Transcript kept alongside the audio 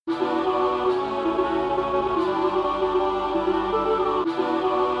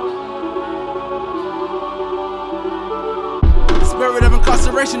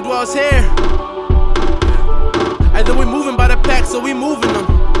Inspiration dwells here. Either we moving by the pack, so we moving them.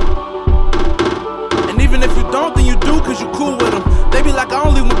 And even if you don't, then you do, cause you cool with them. They be like, I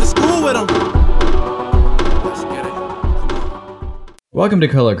only went to school with them. Let's get it. Welcome to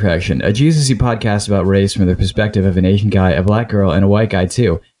Color Correction, a Jesus-y podcast about race from the perspective of an Asian guy, a black girl, and a white guy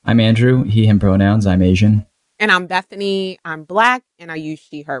too. I'm Andrew, he, him pronouns, I'm Asian. And I'm Bethany, I'm black, and I use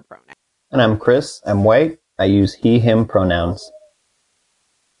she, her pronouns. And I'm Chris, I'm white, I use he, him pronouns.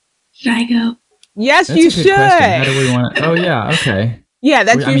 Should I go? Yes, That's you a good should. question. How do we want to... Oh, yeah, okay. Yeah,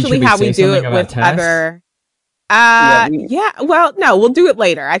 that's Should usually we how say we do something it about with Tess? other... Yeah, well, no, we'll do it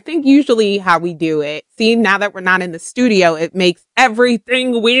later. I think usually how we do it, see, now that we're not in the studio, it makes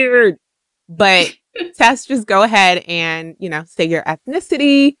everything weird. But Tess, just go ahead and, say your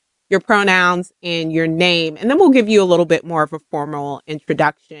ethnicity, your pronouns, and your name. And then we'll give you a little bit more of a formal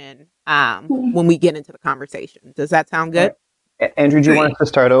introduction when we get into the conversation. Does that sound good? Right. Andrew, do you want us to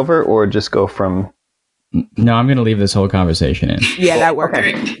start over or just go from... No, I'm going to leave this whole conversation in. Yeah, that works.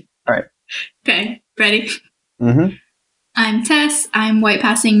 Okay. All right. Okay, ready? Mm-hmm. I'm Tess. I'm white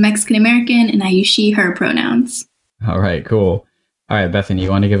passing Mexican American, and I use she, her pronouns. All right, cool. All right, Bethany,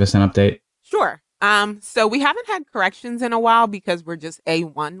 you want to give us an update? Sure. So we haven't had corrections in a while because we're just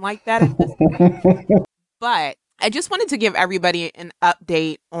A1 like that at this point. But I just wanted to give everybody an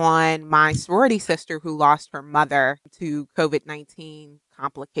update on my sorority sister who lost her mother to COVID-19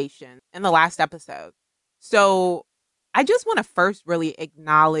 complications in the last episode. So I just want to first really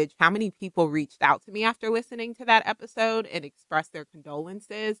acknowledge how many people reached out to me after listening to that episode and expressed their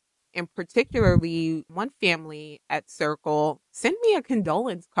condolences. And particularly one family at Circle sent me a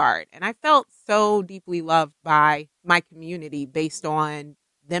condolence card. And I felt so deeply loved by my community based on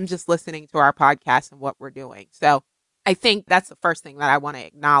them just listening to our podcast and what we're doing. So I think that's the first thing that I want to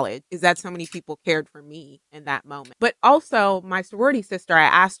acknowledge is that so many people cared for me in that moment. But also my sorority sister, I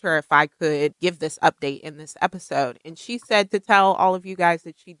asked her if I could give this update in this episode. And she said to tell all of you guys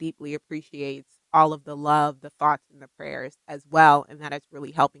that she deeply appreciates all of the love, the thoughts, and the prayers as well. And that it's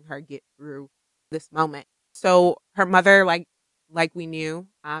really helping her get through this moment. So her mother, like we knew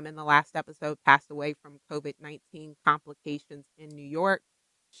in the last episode, passed away from COVID-19 complications in New York.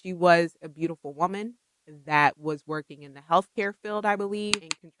 She was a beautiful woman that was working in the healthcare field, I believe,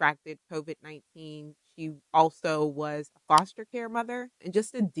 and contracted COVID-19. She also was a foster care mother and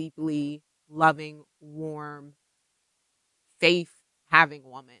just a deeply loving, warm, faith-having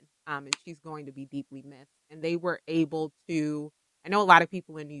woman. And she's going to be deeply missed. And they were able to, I know a lot of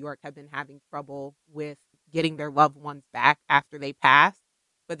people in New York have been having trouble with getting their loved ones back after they passed,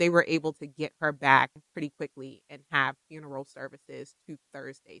 but they were able to get her back pretty quickly and have funeral services 2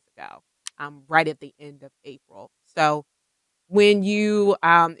 Thursdays ago, right at the end of April. So when you,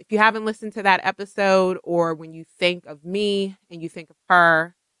 if you haven't listened to that episode or when you think of me and you think of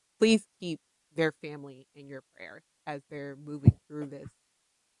her, please keep their family in your prayers as they're moving through this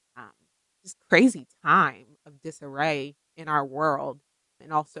just crazy time of disarray in our world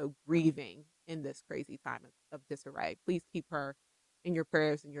and also grieving in this crazy time of disarray. Please keep her in your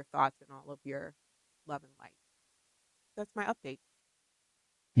prayers and your thoughts and all of your love and light. That's my update.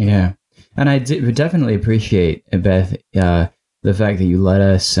 Yeah. And I would definitely appreciate, Beth, the fact that you let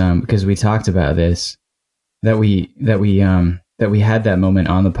us, because we talked about this, that we had that moment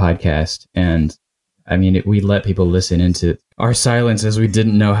on the podcast. And I mean, we let people listen into our silence as we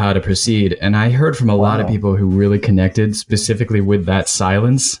didn't know how to proceed. And I heard from a lot of people who really connected specifically with that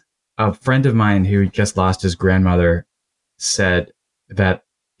silence. A friend of mine who just lost his grandmother said that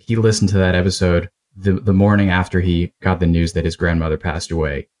he listened to that episode the morning after he got the news that his grandmother passed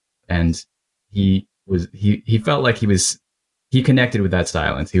away. And he felt like he connected with that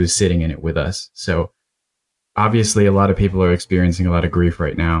silence. He was sitting in it with us. So obviously a lot of people are experiencing a lot of grief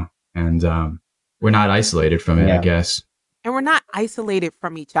right now. And, we're not isolated from it, I guess. And we're not isolated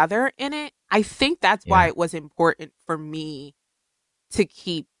from each other in it. I think that's why it was important for me to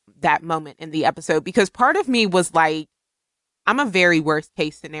keep that moment in the episode, because part of me was like, I'm a very worst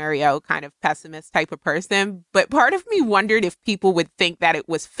case scenario kind of pessimist type of person, but part of me wondered if people would think that it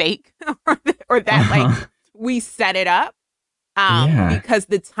was fake or that like we set it up because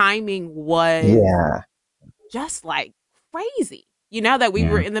the timing was just like crazy. That we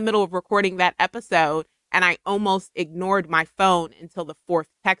were in the middle of recording that episode and I almost ignored my phone until the 4th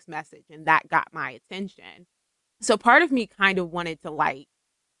text message and that got my attention. So part of me kind of wanted to like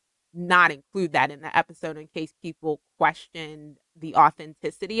not include that in the episode in case people questioned the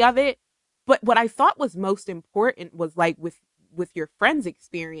authenticity of it. But what I thought was most important was like with your friend's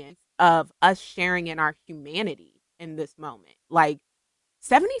experience of us sharing in our humanity in this moment. Like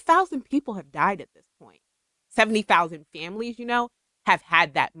 70,000 people have died at this point. 70,000 families, have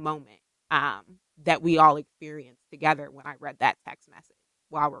had that moment that we all experienced together when I read that text message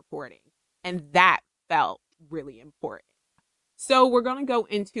while recording. And that felt really important. So we're going to go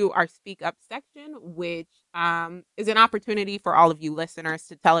into our Speak Up section, which is an opportunity for all of you listeners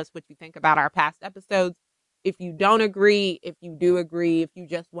to tell us what you think about our past episodes. If you don't agree, if you do agree, if you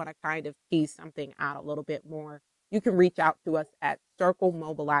just want to kind of tease something out a little bit more, you can reach out to us at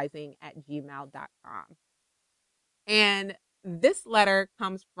circlemobilizing@gmail.com. And this letter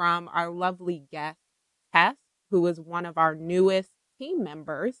comes from our lovely guest, Tess, who is one of our newest team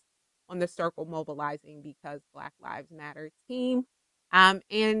members on the Circle Mobilizing Because Black Lives Matter team.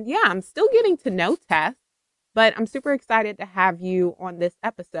 And yeah, I'm still getting to know Tess, but I'm super excited to have you on this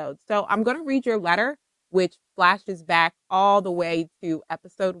episode. So I'm going to read your letter, which flashes back all the way to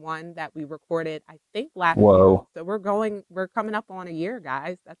episode 1 that we recorded, I think, last year. So we're coming up on a year,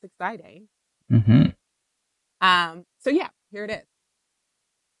 guys. That's exciting. Mm-hmm. So yeah, here it is.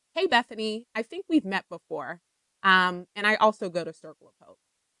 Hey, Bethany, I think we've met before. And I also go to Circle of Hope.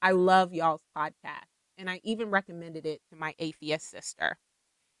 I love y'all's podcast, and I even recommended it to my atheist sister.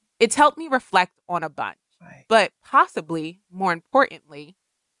 It's helped me reflect on a bunch, but possibly, more importantly,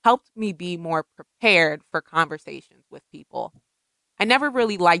 helped me be more prepared for conversations with people. I never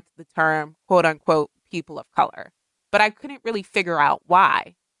really liked the term, quote unquote, people of color, but I couldn't really figure out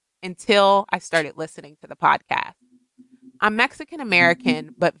why until I started listening to the podcast. I'm Mexican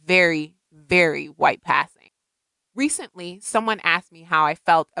American, but very, very white passing. Recently, someone asked me how I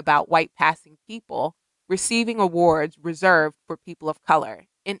felt about white passing people receiving awards reserved for people of color,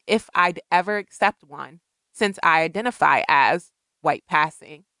 and if I'd ever accept one, since I identify as white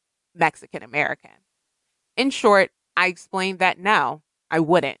passing Mexican American. In short, I explained that no, I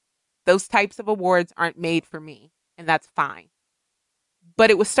wouldn't. Those types of awards aren't made for me, and that's fine. But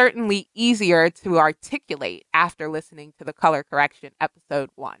it was certainly easier to articulate after listening to the color correction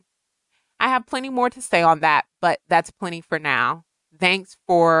episode 1. I have plenty more to say on that, but that's plenty for now. Thanks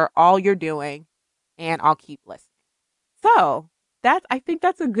for all you're doing, and I'll keep listening. So I think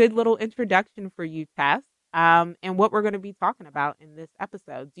that's a good little introduction for you, Tess, and what we're going to be talking about in this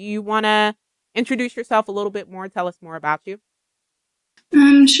episode. Do you want to introduce yourself a little bit more? Tell us more about you.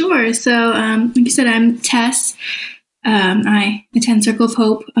 Sure. So, like you said, I'm Tess. I attend Circle of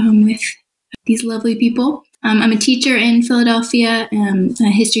Hope with these lovely people. I'm a teacher in Philadelphia, a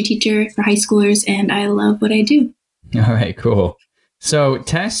history teacher for high schoolers, and I love what I do. All right, cool. So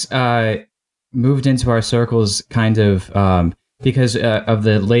Tess moved into our circles kind of because of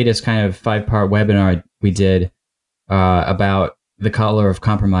the latest kind of 5-part webinar we did about the color of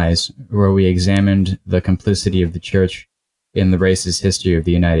compromise, where we examined the complicity of the church in the racist history of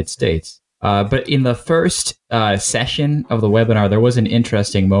the United States. But in the first session of the webinar, there was an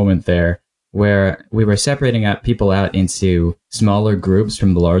interesting moment there where we were separating out people out into smaller groups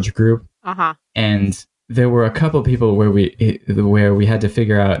from the large group. Uh-huh. And there were a couple of people where we had to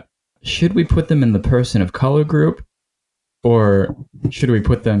figure out, should we put them in the person of color group, or should we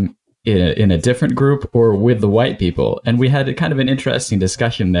put them in a different group or with the white people? And we had kind of an interesting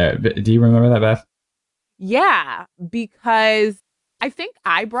discussion there. Do you remember that, Beth? Yeah, because I think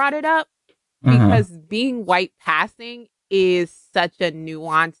I brought it up because being white passing is such a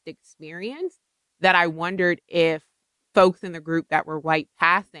nuanced experience that I wondered if folks in the group that were white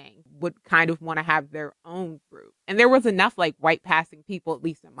passing would kind of want to have their own group. And there was enough like white passing people, at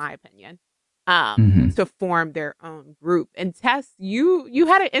least in my opinion, to form their own group. And Tess, you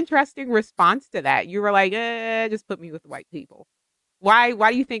had an interesting response to that. You were like, just put me with white people. Why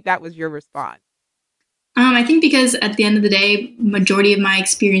do you think that was your response? I think because at the end of the day, majority of my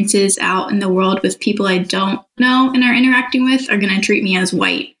experiences out in the world with people I don't know and are interacting with are going to treat me as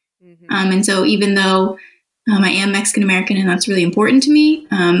white. And so even though I am Mexican American and that's really important to me,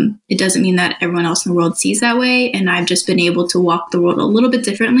 it doesn't mean that everyone else in the world sees that way. And I've just been able to walk the world a little bit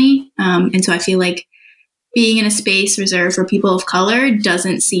differently. And so I feel like being in a space reserved for people of color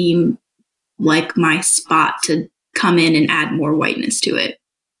doesn't seem like my spot to come in and add more whiteness to it.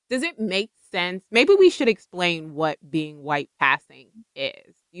 Does it make sense? Maybe we should explain what being white passing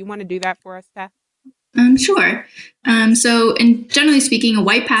is. You want to do that for us, Tess? Sure. So, generally speaking, a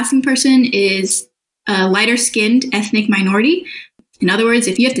white passing person is a lighter skinned ethnic minority. In other words,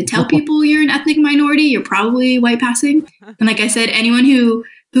 if you have to tell people you're an ethnic minority, you're probably white passing. And like I said, anyone who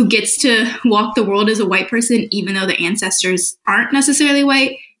gets to walk the world as a white person, even though the ancestors aren't necessarily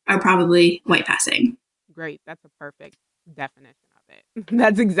white, are probably white passing. Great. That's a perfect definition of it.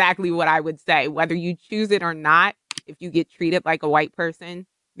 That's exactly what I would say. Whether you choose it or not, if you get treated like a white person,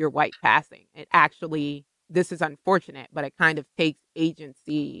 you're white passing. It actually this is unfortunate, but it kind of takes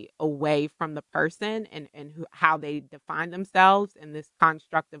agency away from the person and how they define themselves in this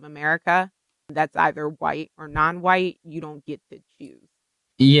construct of America that's either white or non-white. You don't get to choose.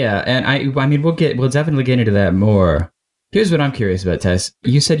 Yeah, and I mean, we'll definitely get into that more. Here's what I'm curious about, Tess.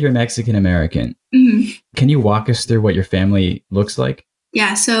 You said you're Mexican American. Mm-hmm. Can you walk us through what your family looks like?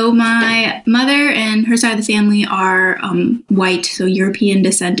 Yeah, so my mother and her side of the family are white, so European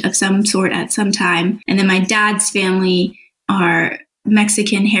descent of some sort at some time. And then my dad's family are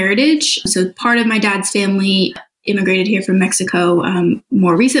Mexican heritage. So part of my dad's family immigrated here from Mexico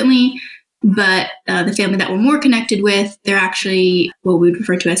more recently. But the family that we're more connected with, they're actually what we would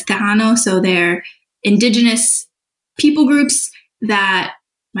refer to as Tejano. So they're indigenous people groups that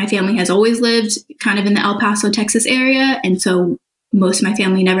my family has always lived kind of in the El Paso, Texas area. And so most of my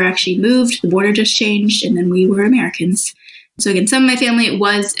family never actually moved. The border just changed, and then we were Americans. So again, some of my family, it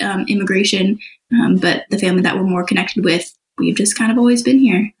was immigration, but the family that we're more connected with, we've just kind of always been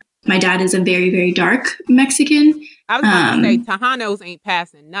here. My dad is a very, very dark Mexican. I was going to say, Tejanos ain't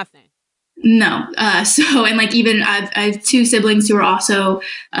passing nothing. No. And like even I have two siblings who are also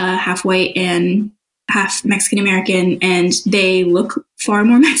half white and half Mexican American, and they look far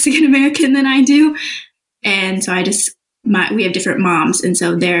more Mexican American than I do. And so we have different moms, and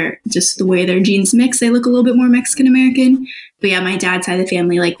so they're just the way their genes mix, they look a little bit more Mexican American. But yeah, my dad's side of the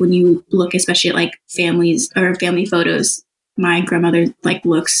family, like when you look especially at like families or family photos, my grandmother like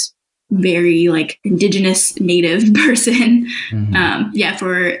looks very like indigenous native person. Mm-hmm.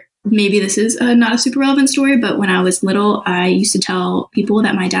 For maybe this is not a super relevant story, but when I was little, I used to tell people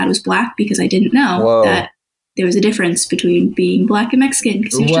that my dad was Black because I didn't know that there was a difference between being Black and Mexican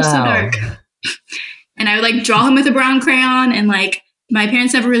because he was just so dark. And I would like draw him with a brown crayon, and like my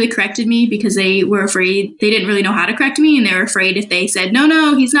parents never really corrected me because they were afraid. They didn't really know how to correct me, and they were afraid if they said,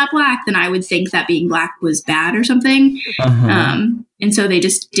 no, he's not Black, then I would think that being Black was bad or something. Uh-huh. And so they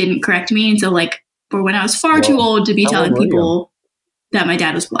just didn't correct me. And so like for when I was far too old to be telling people that my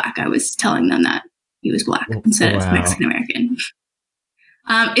dad was Black, I was telling them that he was Black instead of Mexican American.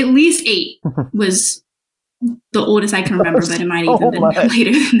 At least 8 was the oldest I can remember, but it might even been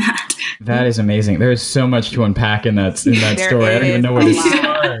later than that. That is amazing. There is so much to unpack in that story. I don't even know where to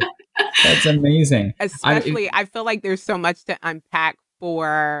start. That's amazing. Especially, I feel like there's so much to unpack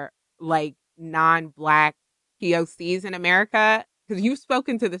for like non-Black POCs in America. Because you've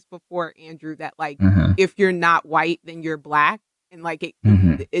spoken to this before, Andrew, that like if you're not white, then you're Black. And like it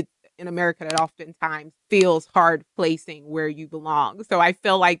in America, that oftentimes feels hard placing where you belong. So I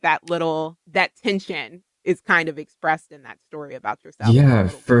feel like that tension is kind of expressed in that story about yourself. Yeah,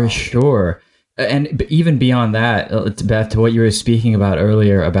 for sure. And even beyond that, Beth, to what you were speaking about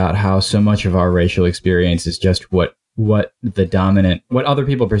earlier about how so much of our racial experience is just what other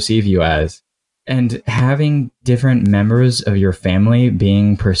people perceive you as. And having different members of your family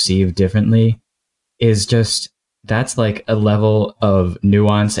being perceived differently is just, that's like a level of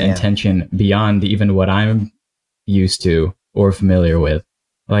nuance and tension beyond even what I'm used to or familiar with.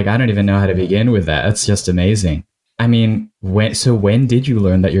 Like, I don't even know how to begin with that. That's just amazing. I mean, when did you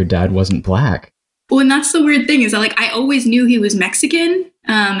learn that your dad wasn't Black? Well, and that's the weird thing is that, like, I always knew he was Mexican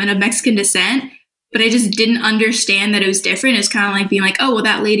and of Mexican descent, but I just didn't understand that it was different. It's kind of like being like, oh, well,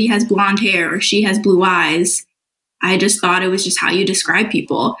 that lady has blonde hair or she has blue eyes. I just thought it was just how you describe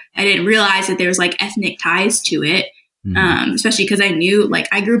people. I didn't realize that there was like ethnic ties to it, especially because I knew, like,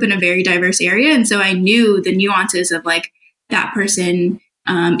 I grew up in a very diverse area. And so I knew the nuances of like that person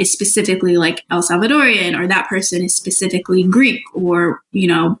is specifically like El Salvadorian, or that person is specifically Greek, or, you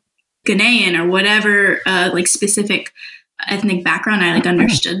know, Ghanaian, or whatever, like specific ethnic background. I like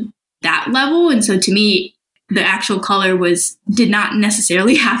understood that level. And so to me, the actual color did not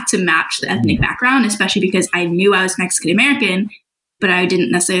necessarily have to match the ethnic background, especially because I knew I was Mexican American, but I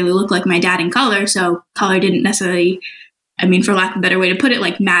didn't necessarily look like my dad in color. So color didn't necessarily, I mean, for lack of a better way to put it,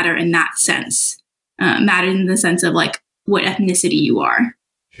 like matter in that sense, matter in the sense of like what ethnicity you are.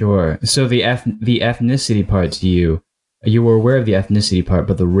 Sure. So the ethnicity part to you were aware of the ethnicity part,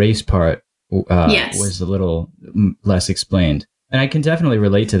 but the race part was a little less explained. And I can definitely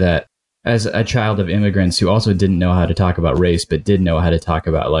relate to that as a child of immigrants who also didn't know how to talk about race, but did know how to talk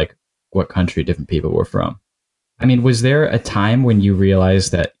about like what country different people were from. I mean, was there a time when you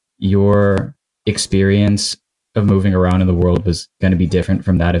realized that your experience of moving around in the world was going to be different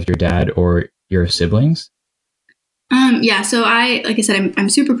from that of your dad or your siblings? Yeah, so like I said, I'm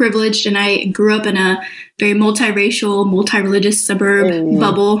super privileged, and I grew up in a very multiracial, multi-religious suburb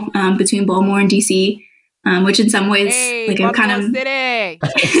bubble between Baltimore and DC, which in some ways, like I'm kind of City. I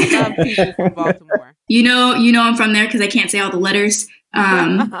love people from Baltimore. You know, I'm from there because I can't say all the letters.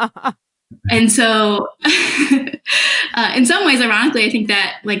 And so in some ways, ironically, I think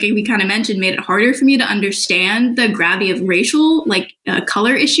that, like we kind of mentioned, made it harder for me to understand the gravity of racial,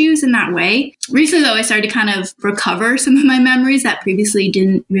 color issues in that way. Recently, though, I started to kind of recover some of my memories that previously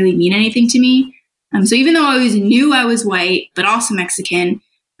didn't really mean anything to me. So even though I always knew I was white, but also Mexican,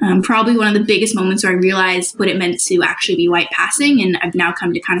 probably one of the biggest moments where I realized what it meant to actually be white passing, and I've now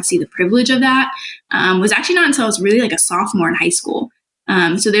come to kind of see the privilege of that, was actually not until I was really like a sophomore in high school.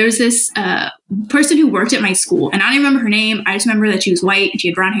 So there was this person who worked at my school, and I don't even remember her name. I just remember that she was white and she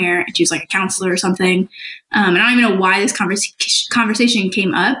had brown hair and she was like a counselor or something. And I don't even know why this conversation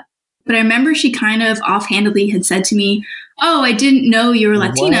came up, but I remember she kind of offhandedly had said to me, "Oh, I didn't know you were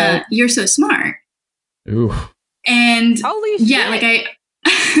Latina. What? You're so smart." Ooh. And holy shit. Yeah,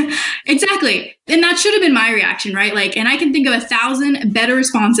 exactly. And that should have been my reaction, right? And I can think of 1,000 better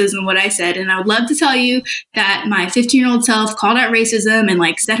responses than what I said. And I would love to tell you that my 15-year-old self called out racism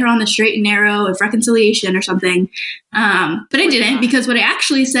and set her on the straight and narrow of reconciliation or something. But I didn't, because what I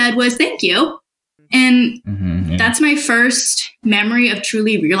actually said was thank you. And that's my first memory of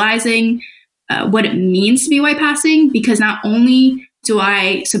truly realizing what it means to be white passing, because not only do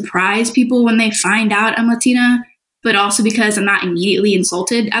I surprise people when they find out I'm Latina, but also because I'm not immediately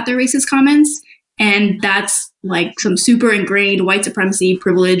insulted at their racist comments. And that's some super ingrained white supremacy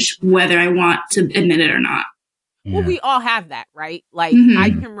privilege, whether I want to admit it or not. Yeah. Well, we all have that, right? I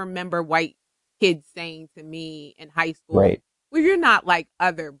can remember white kids saying to me in high school, right, well, you're not like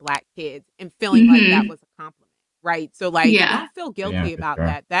other Black kids, and feeling like that was a compliment, right? So don't feel guilty about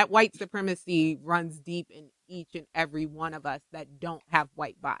that. That white supremacy runs deep in each and every one of us that don't have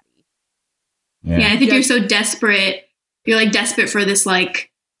white bodies. Yeah, I think you're so desperate. You're desperate for this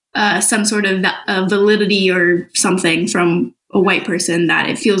some sort of validity or something from a white person that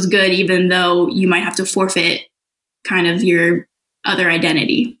it feels good, even though you might have to forfeit kind of your other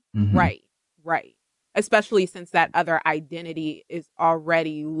identity. Mm-hmm. Right. Especially since that other identity is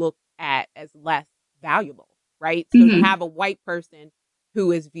already looked at as less valuable, right? So to have a white person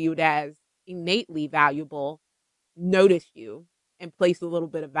who is viewed as innately valuable notice you and place a little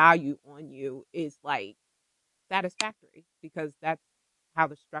bit of value on you is satisfactory, because that's how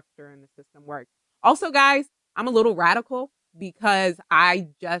the structure and the system works. Also, guys, I'm a little radical because I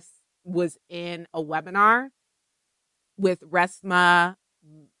just was in a webinar with Resma,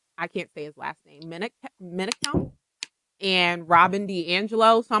 I can't say his last name, Minicum, and Robin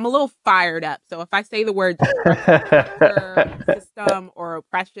DiAngelo. So I'm a little fired up. So if I say the word system or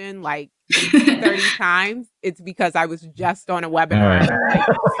oppression 30 times, it's because I was just on a webinar. Right.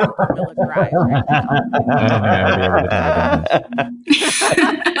 Super militarized. Right? I don't think I would be able to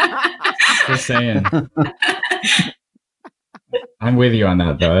talk. Just saying. I'm with you on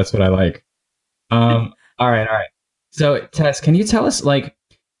that, though. That's what I like. All right. So, Tess, can you tell us,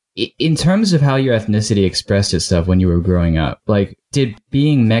 in terms of how your ethnicity expressed itself when you were growing up, did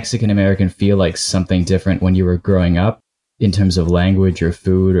being Mexican American feel like something different when you were growing up in terms of language or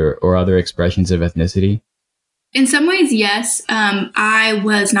food or other expressions of ethnicity? In some ways, yes. I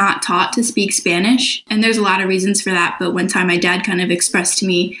was not taught to speak Spanish, and there's a lot of reasons for that. But one time my dad kind of expressed to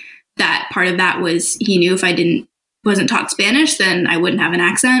me that part of that was he knew if I wasn't taught Spanish, then I wouldn't have an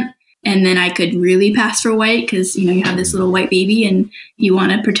accent. And then I could really pass for white because, you have this little white baby and you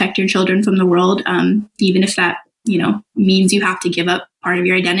want to protect your children from the world, even if that, means you have to give up part of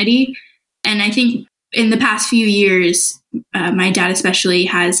your identity. And I think in the past few years, my dad especially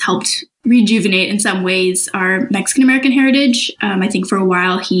has helped rejuvenate in some ways our Mexican American heritage. I think for a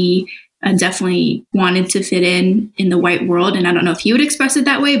while he definitely wanted to fit in the white world. And I don't know if he would express it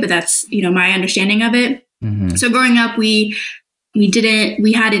that way, but that's, my understanding of it. Mm-hmm. So growing up, we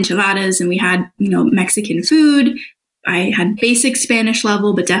had enchiladas and we had, Mexican food. I had basic Spanish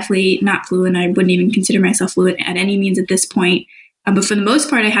level, but definitely not fluent. I wouldn't even consider myself fluent at any means at this point. But for the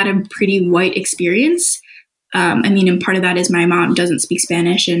most part, I had a pretty white experience. And part of that is my mom doesn't speak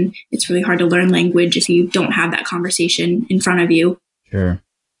Spanish, and it's really hard to learn language if you don't have that conversation in front of you. Sure.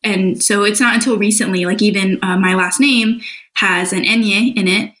 And so it's not until recently, even my last name has an ñ in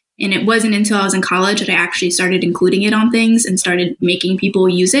it. And it wasn't until I was in college that I actually started including it on things and started making people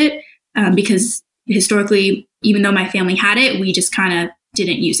use it. Because historically, even though my family had it, we just kind of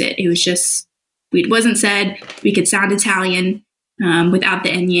didn't use it. It was just, it wasn't said. We could sound Italian without the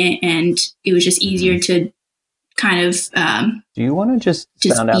ñ, and it was just easier to kind of do you want to just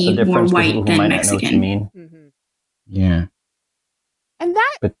sound out the difference for people who might not know what you mean? Mm-hmm. Yeah. And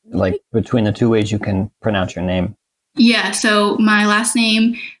that, between the two ways you can pronounce your name. Yeah, so my last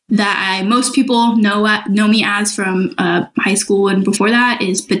name that most people know me as from high school and before that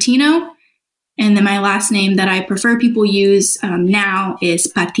is Patino. And then my last name that I prefer people use now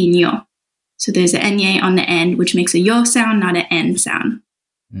is Patiño. So there's an enye on the end, which makes a yo sound, not an n sound.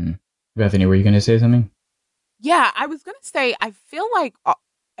 Bethany, were you going to say something? Yeah, I was going to say, I feel like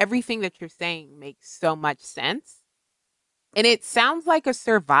everything that you're saying makes so much sense. And it sounds like a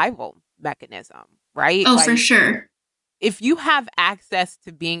survival mechanism, right? Oh, like, for sure. If you have access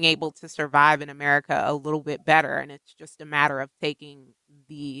to being able to survive in America a little bit better, and it's just a matter of taking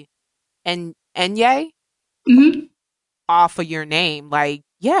the enye off of your name, like,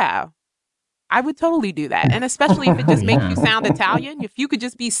 yeah, I would totally do that. And especially if it just makes you sound Italian, if you could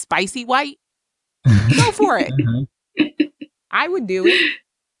just be spicy white, go for it. I would do it.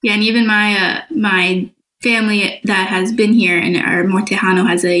 Yeah, and even my family that has been here and our Mortejano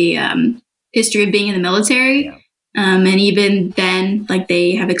has a history of being in the military. Yeah. And even then, like,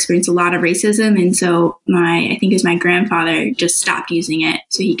 they have experienced a lot of racism. And so I think it was my grandfather just stopped using it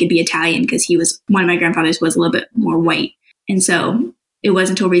so he could be Italian, because one of my grandfathers was a little bit more white. And so it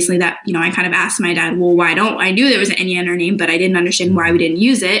wasn't until recently that, I kind of asked my dad, well, why don't I knew there was an enye in our name, but I didn't understand why we didn't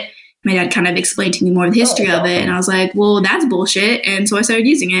use it. My dad kind of explained to me more of the history of it. And I was like, well, that's bullshit. And so I started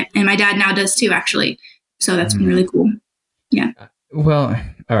using it. And my dad now does too, actually. So that's been really cool. Yeah. Well,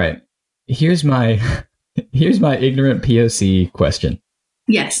 all right. Here's my ignorant POC question.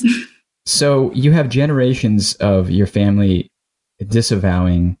 Yes. So you have generations of your family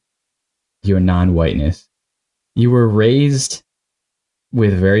disavowing your non-whiteness. You were raised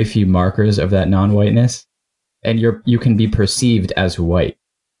with very few markers of that non-whiteness, and you can be perceived as white.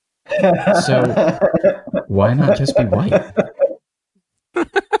 So why not just be white?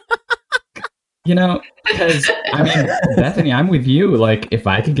 Because, Bethany, I'm with you. Like, if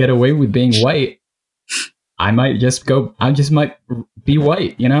I could get away with being white, I just might be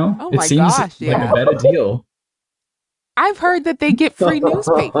white, Oh it my seems gosh, like a better deal. I've heard that they get free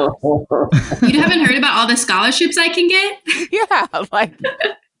newspapers. You haven't heard about all the scholarships I can get? Yeah, like,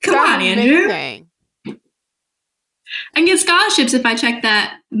 come on, Andrew. Amazing. I can get scholarships if I check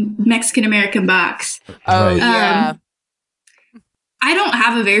that Mexican American box. Oh, right. Yeah. I don't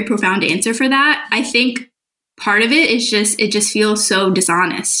have a very profound answer for that. I think part of it just feels so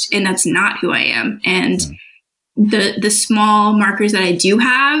dishonest, and that's not who I am. And the small markers that I do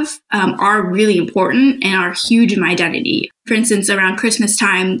have are really important and are huge in my identity. For instance, around Christmas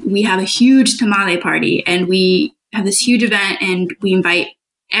time, we have a huge tamale party, and we have this huge event, and we invite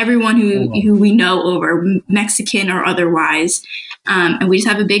everyone who we know over, Mexican or otherwise. And we just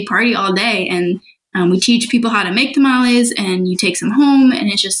have a big party all day. And we teach people how to make tamales, and you take some home, and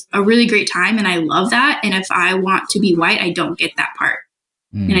it's just a really great time. And I love that. And if I want to be white, I don't get that part.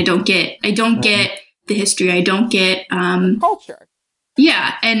 And I don't get the history. I don't get culture.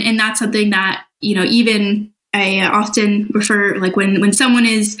 Yeah. And that's something that, even I often refer, like when someone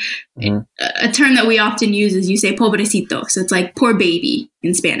is a term that we often use is you say pobrecito. So it's like poor baby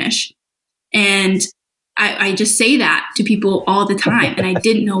in Spanish. And I just say that to people all the time. And I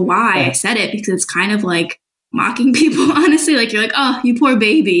didn't know why I said it, because it's kind of like mocking people, honestly. Like, you're like, oh, you poor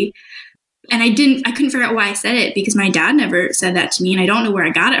baby. And I couldn't figure out why I said it, because my dad never said that to me, and I don't know where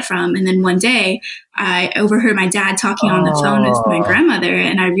I got it from. And then one day I overheard my dad talking on the phone with my grandmother,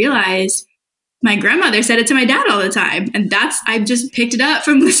 and I realized my grandmother said it to my dad all the time. And I just picked it up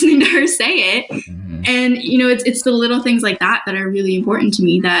from listening to her say it. And, it's the little things like that that are really important to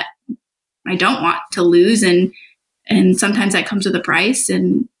me that I don't want to lose. And sometimes that comes with a price,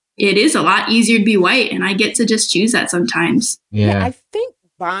 and it is a lot easier to be white, and I get to just choose that sometimes. Yeah, I think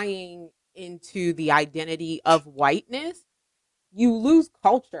buying into the identity of whiteness, you lose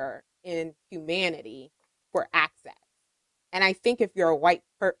culture and humanity for access. And I think if you're a white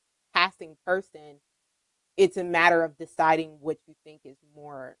passing person, it's a matter of deciding what you think is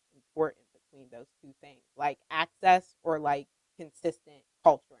more important between those two things, like access or like consistent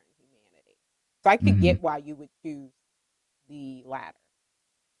culture and humanity. So I could get why you would choose the latter.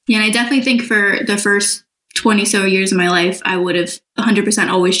 Yeah, and I definitely think for the first 20 so years of my life, I would have 100%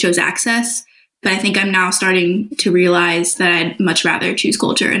 always chose access. But I think I'm now starting to realize that I'd much rather choose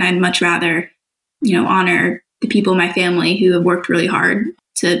culture, and I'd much rather, honor the people in my family who have worked really hard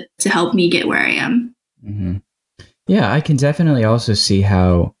to help me get where I am. Yeah, I can definitely also see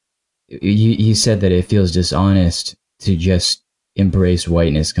how you said that it feels dishonest to just embrace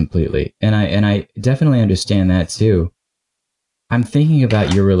whiteness completely. And I definitely understand that too. I'm thinking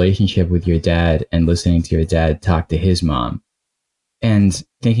about your relationship with your dad and listening to your dad talk to his mom, and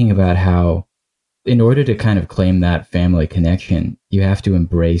thinking about how in order to kind of claim that family connection, you have to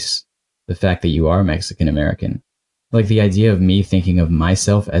embrace the fact that you are Mexican American. Like, the idea of me thinking of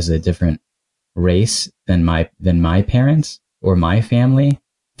myself as a different race than my parents or my family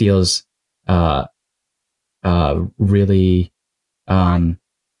feels really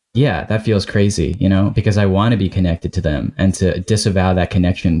yeah, that feels crazy, you know, because I want to be connected to them, and to disavow that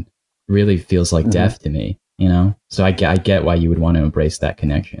connection really feels like death to me, you know? So I get why you would want to embrace that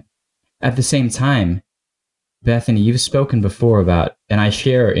connection. At the same time, Bethany, you've spoken before about, and I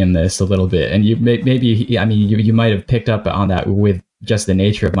share in this a little bit, and you maybe, I mean, you might have picked up on that with just the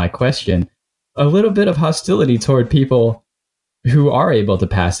nature of my question, a little bit of hostility toward people who are able to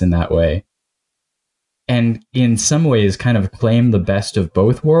pass in that way. And in some ways kind of claim the best of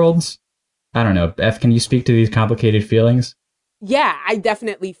both worlds. I don't know. Beth, can you speak to these complicated feelings? Yeah, I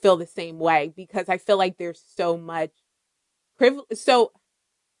definitely feel the same way, because I feel like there's so much privilege. So,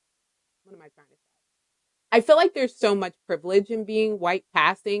 what am I trying to say? I feel like there's so much privilege in being white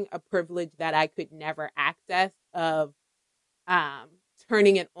passing, a privilege that I could never access, of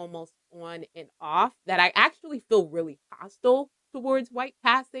turning it almost on and off, that I actually feel really hostile towards white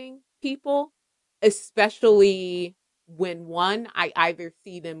passing people, especially when, one, I either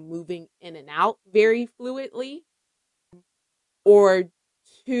see them moving in and out very fluidly, or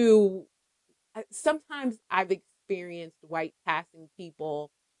two, sometimes I've experienced white passing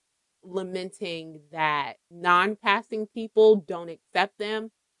people lamenting that non-passing people don't accept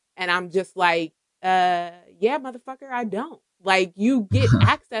them. And I'm just like, yeah, motherfucker, I don't. Like, you get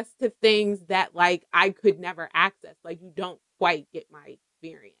access to things that, like, I could never access. Like, you don't quite get my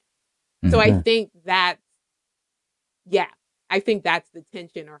experience. So I think that's the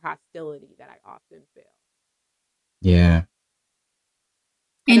tension or hostility that I often feel. Yeah.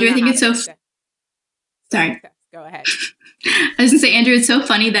 Andrew, I think it's so... Sorry. Go ahead. I was going to say, Andrew, it's so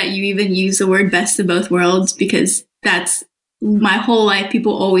funny that you even use the word best of both worlds, because that's my whole life.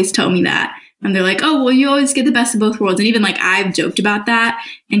 People always tell me that. And they're like, oh, well, you always get the best of both worlds. And even like I've joked about that,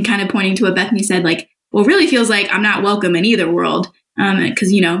 and kind of pointing to what Bethany said, like, well, it really feels like I'm not welcome in either world.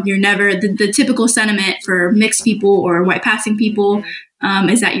 Because, you know, you're never the typical sentiment for mixed people or white passing people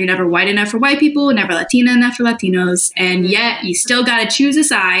is that you're never white enough for white people, never Latina enough for Latinos. And yet you still got to choose a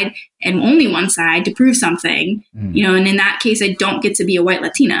side, and only one side, to prove something, you know. And in that case, I don't get to be a white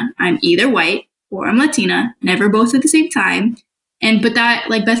Latina. I'm either white or I'm Latina, never both at the same time. But that,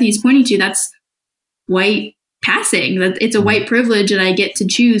 like Bethany's pointing to, that's white passing. That it's a white privilege that I get to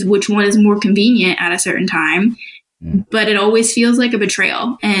choose which one is more convenient at a certain time. But it always feels like a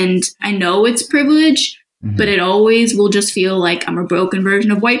betrayal. And I know it's privilege, but it always will just feel like I'm a broken version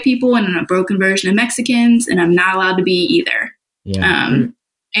of white people, and I'm a broken version of Mexicans, and I'm not allowed to be either. Yeah.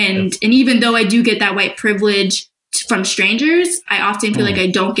 And even though I do get that white privilege from strangers, I often feel like I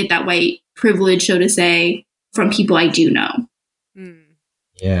don't get that white privilege, so to say, from people I do know.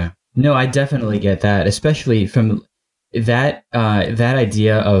 Yeah. No, I definitely get that, especially from that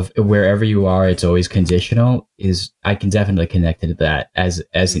idea of wherever you are, it's always conditional. I can definitely connect to that as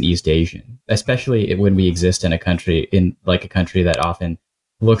an East Asian, especially when we exist in a country that often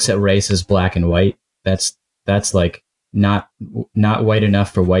looks at race as black and white. That's like not white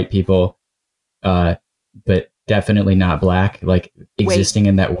enough for white people, but definitely not black. Like existing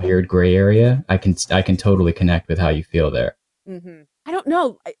in that weird gray area. I can totally connect with how you feel there. Mm-hmm. I don't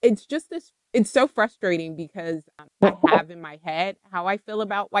know. It's just this. It's so frustrating, because I have in my head how I feel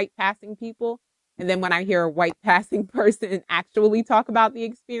about white passing people. And then when I hear a white passing person actually talk about the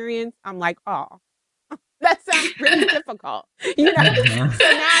experience, I'm like, oh, that sounds really difficult. You know? So now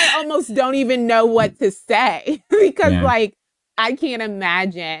I almost don't even know what to say, because like, I can't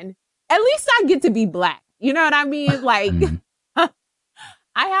imagine. At least I get to be black. You know what I mean? Like,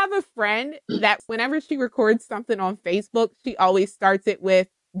 I have a friend that whenever she records something on Facebook, she always starts it with,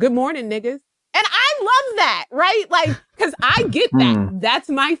 "Good morning, niggas." And I love that, right? Like, because I get that. That's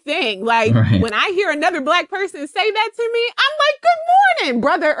my thing. Like, when I hear another black person say that to me, I'm like, good morning,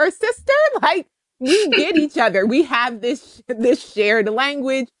 brother or sister. Like, we get each other. We have this shared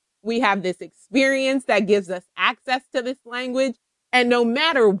language. We have this experience that gives us access to this language. And no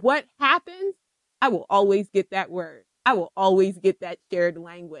matter what happens, I will always get that word. I will always get that shared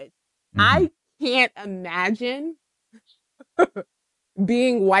language. I can't imagine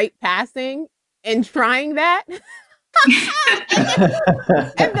being white passing and trying that. and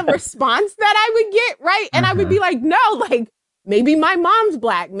the response that I would get, right? And I would be like, no, like, maybe my mom's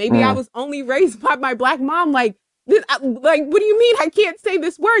black. Maybe I was only raised by my black mom. Like, this, like, what do you mean I can't say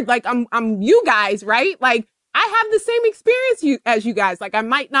this word? Like, I'm you guys, right? Like, I have the same experience as you guys. Like, I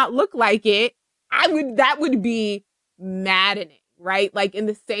might not look like it. That would be maddening, right? Like, in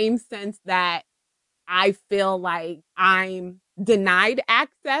the same sense that I feel like I'm denied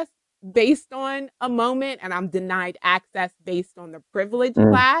access based on a moment, and I'm denied access based on the privilege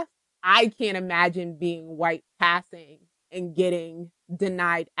class. I can't imagine being white passing and getting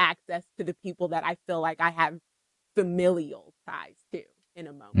denied access to the people that I feel like I have familial ties to in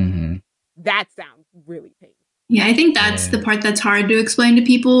a moment. Mm-hmm. That sounds really painful. Yeah, I think that's the part that's hard to explain to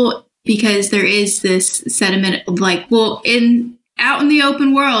people, because there is this sentiment of like, well, out in the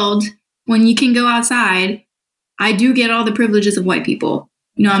open world, when you can go outside, I do get all the privileges of white people.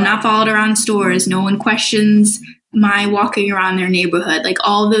 You know, I'm not followed around stores. No one questions my walking around their neighborhood. Like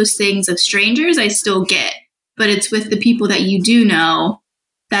all those things of strangers, I still get. But it's with the people that you do know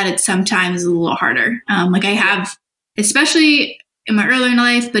that it's sometimes a little harder. Like I have, especially in my earlier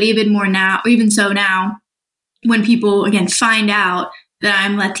life, but even more now, even so now, when people, again, find out that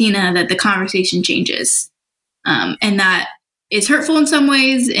I'm Latina, that the conversation changes. And that is hurtful in some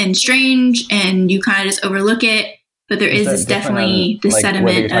ways and strange, and you kind of just overlook it. But there is this definitely the sentiment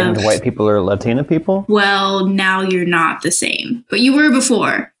whether you're talking to white people or Latina people? Well, now you're not the same, but you were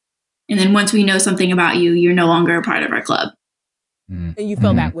before. And then once we know something about you, you're no longer a part of our club. And you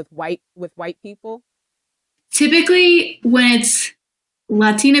feel that with white people? Typically, when it's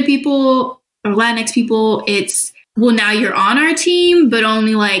Latina people or Latinx people, it's, well, now you're on our team, but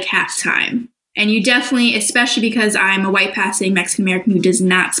only like halftime. And you definitely, especially because I'm a white passing Mexican American who does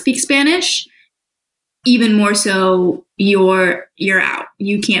not speak Spanish, even more so, you're out.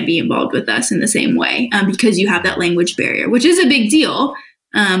 You can't be involved with us in the same way because you have that language barrier, which is a big deal.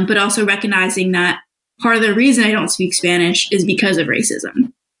 But also recognizing that part of the reason I don't speak Spanish is because of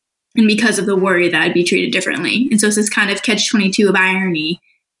racism and because of the worry that I'd be treated differently. And so it's this kind of catch-22 of irony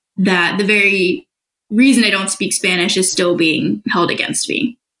that the very reason I don't speak Spanish is still being held against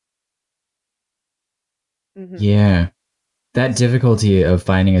me. Mm-hmm. Yeah. That difficulty of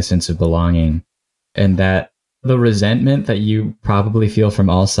finding a sense of belonging, and that the resentment that you probably feel from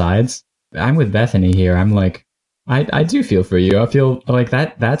all sides. I'm with Bethany here. I'm like, I do feel for you. I feel like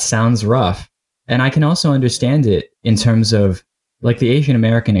that sounds rough. And I can also understand it in terms of like the Asian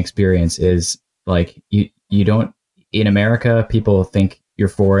American experience is like you don't, in America, people think you're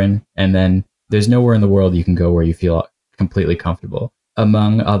foreign, and then there's nowhere in the world you can go where you feel completely comfortable.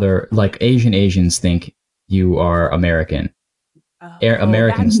 Among other, like Asians think you are American.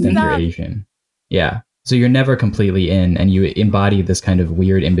 Americans think you're Asian. Yeah. So you're never completely in, and you embody this kind of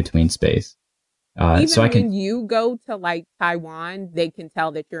weird in-between space. Even so I can, when you go to like Taiwan, they can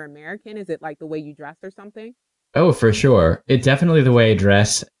tell that you're American. Is it like the way you dress or something? Oh, for sure. It's definitely the way I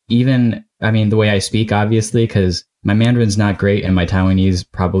dress. Even, I mean, the way I speak, obviously, because my Mandarin's not great and my Taiwanese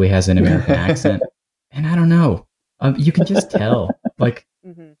probably has an American accent. And I don't know. You can just tell. Like,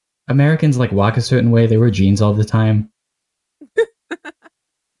 Americans like walk a certain way. They wear jeans all the time.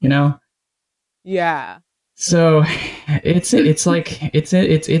 You know? Yeah. So it's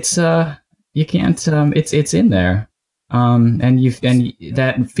you can't it's in there. And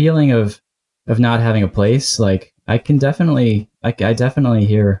that feeling of not having a place, like I definitely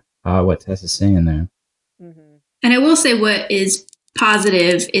hear what Tess is saying there. Mm-hmm. And I will say what is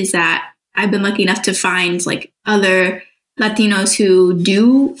positive is that I've been lucky enough to find like other Latinos who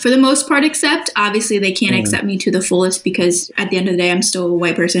do, for the most part, accept. Obviously, they can't accept me to the fullest because at the end of the day, I'm still a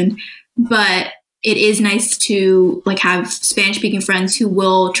white person. But it is nice to like have Spanish speaking friends who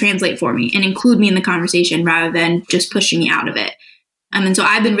will translate for me and include me in the conversation rather than just pushing me out of it. And so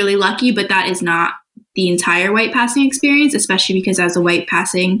I've been really lucky, but that is not the entire white passing experience, especially because as a white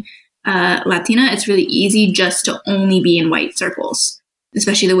passing Latina, it's really easy just to only be in white circles,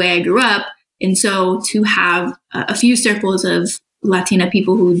 especially the way I grew up. And so to have a few circles of Latina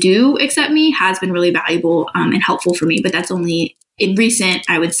people who do accept me has been really valuable and helpful for me. But that's only in recent,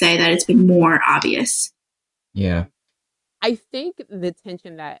 I would say that it's been more obvious. Yeah. I think the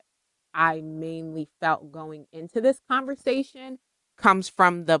tension that I mainly felt going into this conversation comes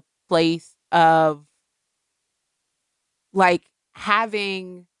from the place of like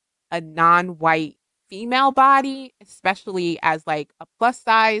having a non-white female body, especially as like a plus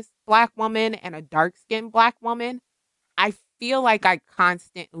size Black woman and a dark skinned Black woman. I feel like I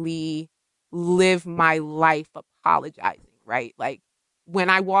constantly live my life apologizing, right? Like when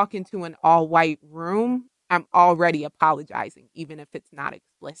I walk into an all white room, I'm already apologizing, even if it's not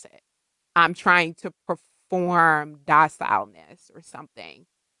explicit. I'm trying to perform docileness or something.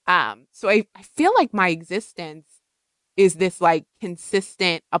 So I feel like my existence is this like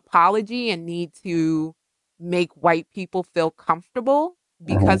consistent apology and need to make white people feel comfortable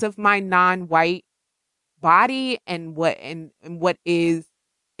because of my non-white body and what is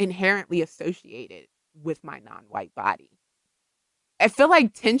inherently associated with my non-white body. I feel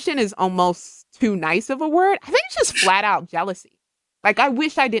like tension is almost too nice of a word. I think it's just flat out jealousy. Like I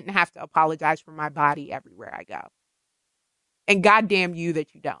wish I didn't have to apologize for my body everywhere I go. And goddamn you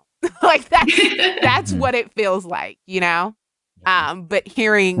that you don't. Like that's what it feels like, you know? But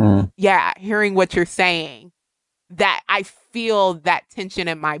hearing what you're saying, that I feel that tension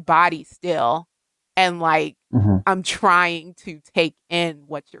in my body still. And like, I'm trying to take in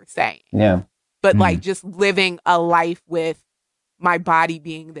what you're saying. Yeah. But like just living a life with my body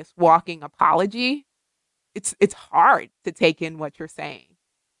being this walking apology, it's hard to take in what you're saying.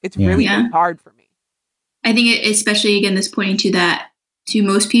 It's really hard for me. I think especially, again, this pointing to that, to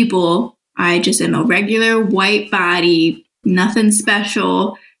most people, I just am a regular white body, nothing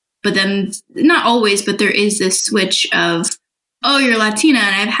special. But then, not always, but there is this switch of, oh, you're Latina.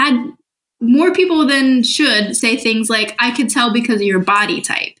 And I've had more people than should say things like, I could tell because of your body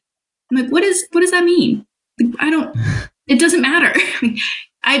type. I'm like, what does that mean? It doesn't matter.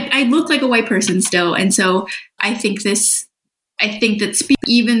 I look like a white person still. And so I think that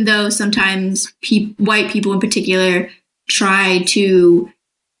even though sometimes white people in particular try to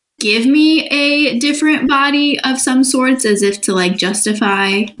give me a different body of some sorts as if to like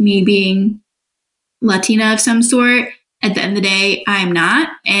justify me being Latina of some sort, at the end of the day, I'm not.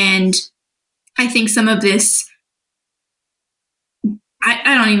 And I think some of this,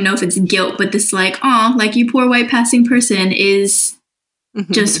 I don't even know if it's guilt, but this like, oh, like you poor white passing person is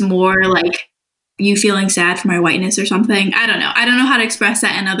just more like you feeling sad for my whiteness or something. I don't know. I don't know how to express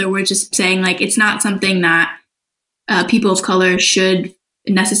that. In other words, just saying like, it's not something that people of color should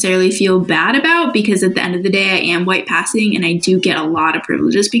necessarily feel bad about, because at the end of the day, I am white passing and I do get a lot of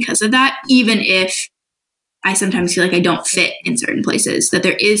privileges because of that, even if I sometimes feel like I don't fit in certain places, that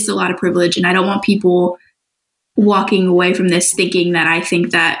there is a lot of privilege. And I don't want people walking away from this thinking that I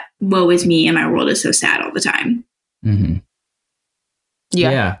think that woe is me and my world is so sad all the time. Mm-hmm.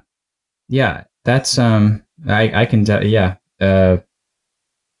 Yeah. That's, I can, are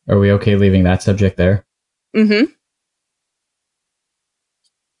we okay leaving that subject there? Mm-hmm.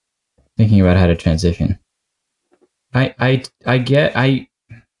 Thinking about how to transition. I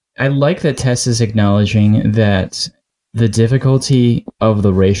like that Tess is acknowledging that the difficulty of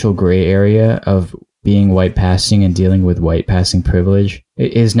the racial gray area of being white passing and dealing with white passing privilege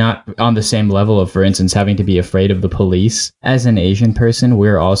is not on the same level of, for instance, having to be afraid of the police. As an Asian person,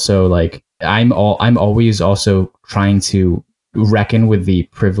 we're also like, I'm always also trying to reckon with the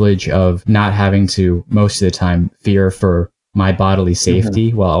privilege of not having to, most of the time, fear for my bodily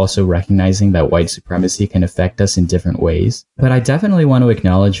safety, while also recognizing that white supremacy can affect us in different ways. But I definitely want to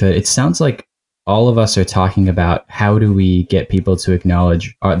acknowledge that it sounds like all of us are talking about how do we get people to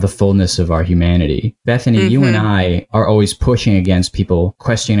acknowledge the fullness of our humanity. Bethany, you and I are always pushing against people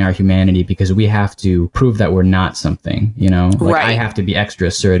questioning our humanity because we have to prove that we're not something, you know? Like, right. I have to be extra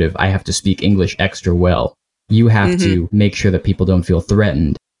assertive. I have to speak English extra well. You have to make sure that people don't feel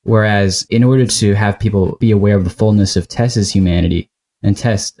threatened. Whereas in order to have people be aware of the fullness of Tess's humanity, and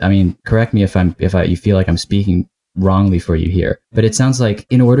Tess, I mean, correct me if you feel like I'm speaking wrongly for you here, but it sounds like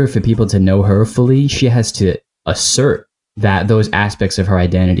in order for people to know her fully, she has to assert that those aspects of her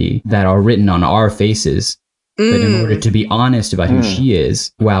identity that are written on our faces. But in order to be honest about who she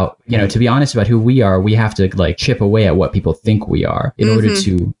is, well, you know, to be honest about who we are, we have to like chip away at what people think we are. In order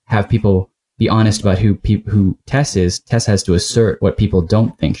to have people be honest about who Tess is, Tess has to assert what people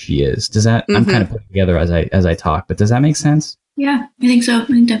don't think she is. Does that? I'm kind of putting together as I talk, but does that make sense? Yeah, I think so. I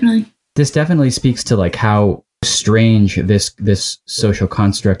think definitely. This definitely speaks to like how strange this social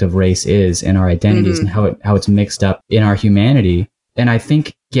construct of race is in our identities and how it's mixed up in our humanity. And I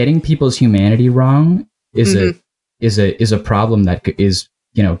think getting people's humanity wrong is a problem that is,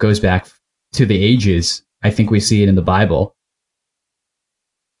 you know, goes back to the ages. I think we see it in the Bible.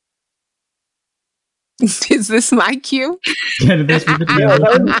 Is this my cue? Beth,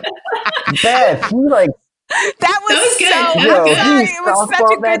 you like that was good. So sorry. It was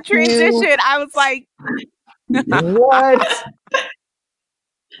such a good transition. I was like, what?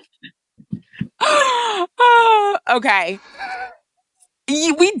 Okay.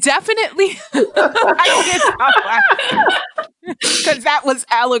 We definitely because that was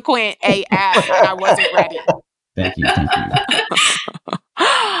eloquent AF and I wasn't ready. Thank you.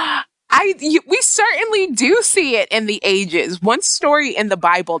 We certainly do see it in the ages. One story in the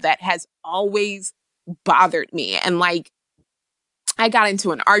Bible that has always bothered me, and like I got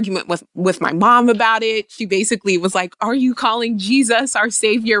into an argument with my mom about it. She basically was like, "Are you calling Jesus our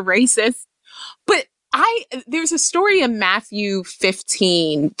savior racist?" But there's a story in Matthew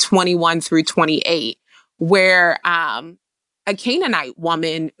 15:21 through 28 where a Canaanite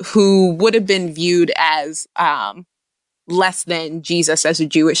woman who would have been viewed as less than Jesus as a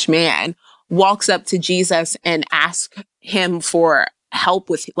Jewish man walks up to Jesus and asks him for help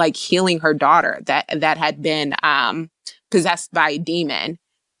with like healing her daughter that had been possessed by a demon.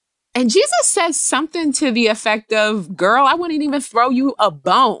 And Jesus says something to the effect of, "Girl, I wouldn't even throw you a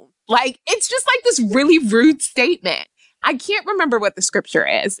bone. Like, it's just like this really rude statement. I can't remember what the scripture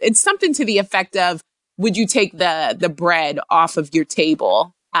is. It's something to the effect of, would you take the bread off of your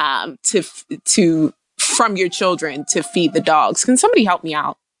table from your children to feed the dogs? Can somebody help me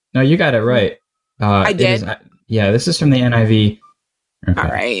out? No, you got it right. I did? This is from the NIV. Okay. All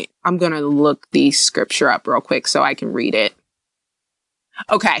right. I'm going to look the scripture up real quick so I can read it.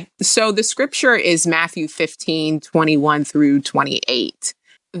 Okay. So the scripture is Matthew 15:21 through 28.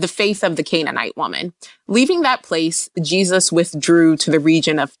 The faith of the Canaanite woman. Leaving that place, Jesus withdrew to the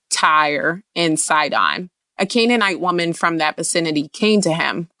region of Tyre and Sidon. A Canaanite woman from that vicinity came to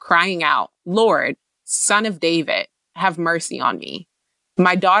him, crying out, "Lord, Son of David, have mercy on me.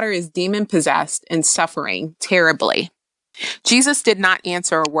 My daughter is demon-possessed and suffering terribly." Jesus did not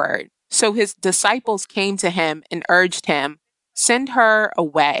answer a word. So his disciples came to him and urged him, "Send her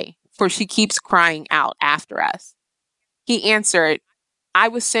away, for she keeps crying out after us." He answered, "I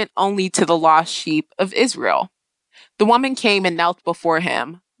was sent only to the lost sheep of Israel." The woman came and knelt before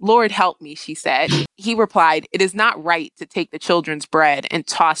him. "Lord, help me," she said. He replied, "It is not right to take the children's bread and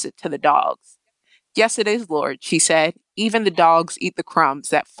toss it to the dogs." "Yes, it is, Lord," she said. "Even the dogs eat the crumbs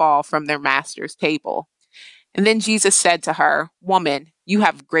that fall from their master's table." And then Jesus said to her, "Woman, you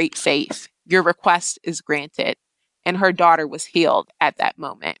have great faith. Your request is granted." And her daughter was healed at that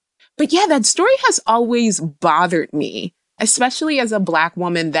moment. But yeah, that story has always bothered me, especially as a Black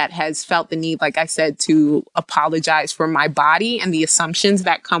woman that has felt the need, like I said, to apologize for my body and the assumptions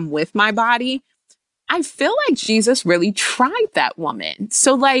that come with my body. I feel like Jesus really tried that woman.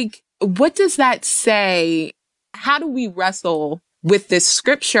 So like, what does that say? How do we wrestle with this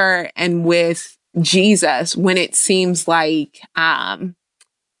scripture and with Jesus when it seems like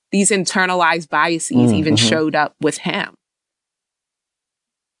these internalized biases even showed up with him?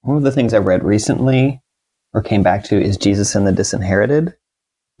 One of the things I read recently or came back to is Jesus and the Disinherited.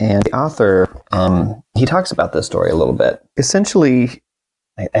 And the author, he talks about this story a little bit. Essentially,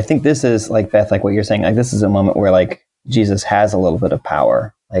 I think this is like, Beth, like what you're saying, like this is a moment where like Jesus has a little bit of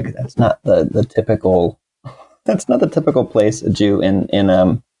power. Like that's not the typical place a Jew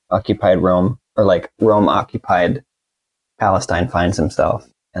in occupied Rome or like Rome occupied Palestine finds himself.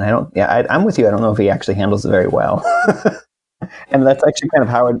 And I'm with you. I don't know if he actually handles it very well. And that's actually kind of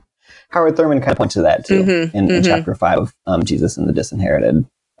Howard Thurman kind of points to that too in chapter 5 of Jesus and the Disinherited.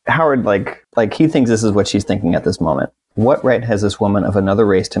 Howard, like he thinks this is what she's thinking at this moment. What right has this woman of another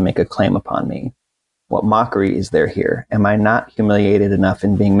race to make a claim upon me? What mockery is there here? Am I not humiliated enough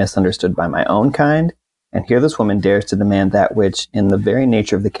in being misunderstood by my own kind? And here this woman dares to demand that which, in the very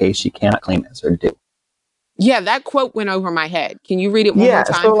nature of the case, she cannot claim as her due. Yeah, that quote went over my head. Can you read it one more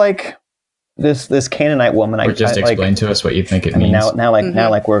time? Yeah, so like this Canaanite woman, or just explain to us what you think it means. Now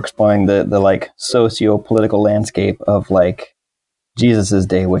we're exploring the like socio-political landscape of like Jesus's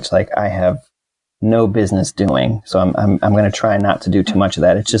day, which like I have no business doing. So I'm going to try not to do too much of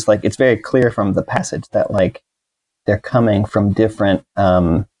that. It's just like it's very clear from the passage that like they're coming from different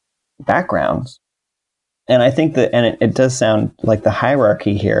backgrounds, and I think that it does sound like the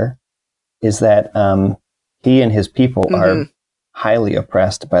hierarchy here is that he and his people are highly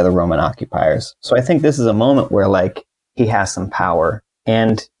oppressed by the Roman occupiers. So I think this is a moment where like he has some power,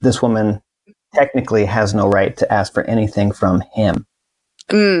 and this woman technically has no right to ask for anything from him.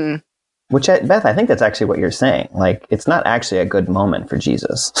 Which, Beth, I think that's actually what you're saying. Like, it's not actually a good moment for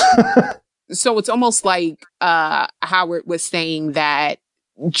Jesus. So it's almost like Howard was saying that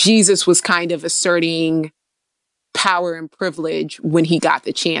Jesus was kind of asserting power and privilege when he got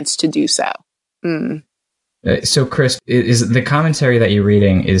the chance to do so. So, Chris, is the commentary that you're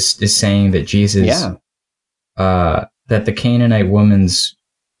reading is saying that Jesus, that the Canaanite woman's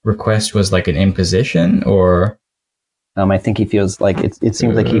request was like an imposition, or? I think he feels like it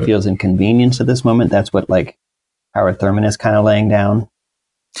seems like he feels inconvenienced at this moment. That's what like Howard Thurman is kind of laying down.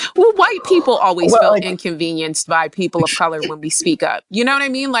 Well, white people always feel inconvenienced by people of color when we speak up. You know what I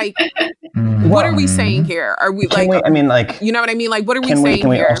mean? Like, what are we saying here? Are we like? You know what I mean? Like, what are we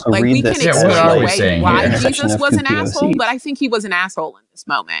saying here? Like, we can explain why Jesus was an asshole, but I think he was an asshole in this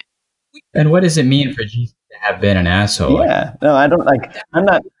moment. And what does it mean for Jesus to have been an asshole? Yeah, no, I don't like.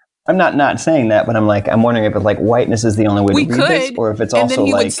 I'm not saying that, but I'm wondering if it's like whiteness is the only way to read this, or if it's also like, and then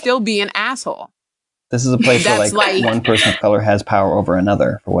he would still be an asshole. This is a place where like one person of color has power over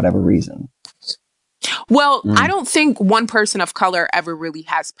another for whatever reason. Well, I don't think one person of color ever really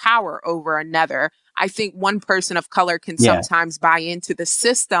has power over another. I think one person of color can sometimes buy into the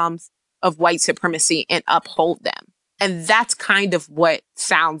systems of white supremacy and uphold them. And that's kind of what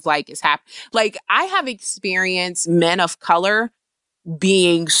sounds like is happening. Like, I have experienced men of color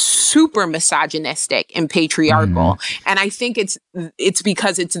being super misogynistic and patriarchal. And I think it's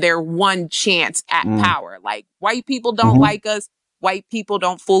because it's their one chance at power. Like, white people don't like us. White people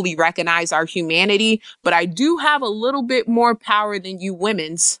don't fully recognize our humanity, but I do have a little bit more power than you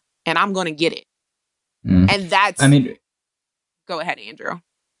women's, and I'm going to get it. And that's, go ahead, Andrew.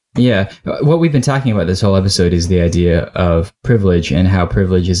 Yeah. What we've been talking about this whole episode is the idea of privilege and how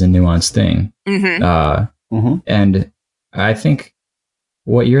privilege is a nuanced thing. And I think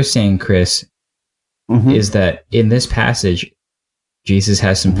what you're saying, Chris, is that in this passage, Jesus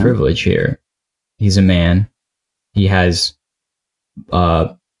has some privilege here. He's a man. He has,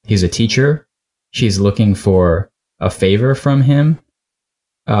 he's a teacher. She's looking for a favor from him.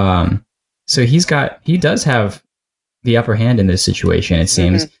 So he does have the upper hand in this situation, it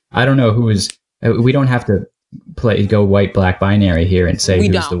seems. I don't know we don't have to go white, black binary here and say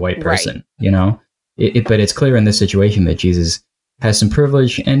who's the white person, you know? But it's clear in this situation that Jesus has some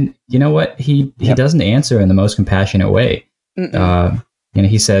privilege, and you know what? He doesn't answer in the most compassionate way.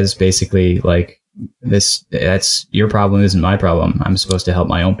 He says basically like, that's your problem, isn't my problem. I'm supposed to help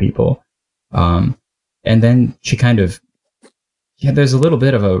my own people. And then she kind of, there's a little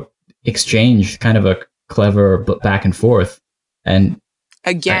bit of a exchange, kind of a clever back and forth. And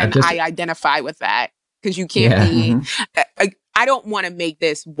again, I identify with that, because you can't be, I don't want to make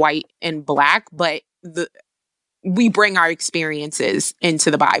this white and black, but we bring our experiences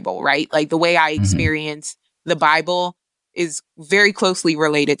into the Bible, right? Like the way I experience the Bible is very closely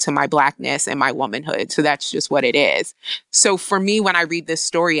related to my blackness and my womanhood. So that's just what it is. So for me, when I read this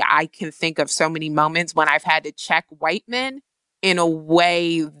story, I can think of so many moments when I've had to check white men in a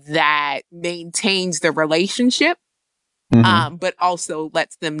way that maintains the relationship, but also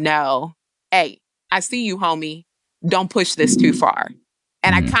lets them know, hey, I see you, homie. Don't push this too far.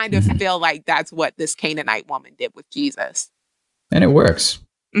 And I kind of feel like that's what this Canaanite woman did with Jesus. And it works.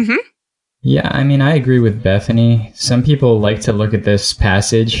 Yeah, I mean, I agree with Bethany. Some people like to look at this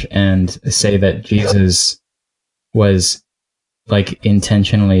passage and say that Jesus was like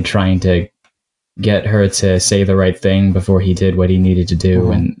intentionally trying to get her to say the right thing before he did what he needed to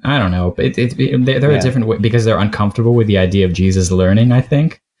do. And I don't know, they're a different way because they're uncomfortable with the idea of Jesus learning, I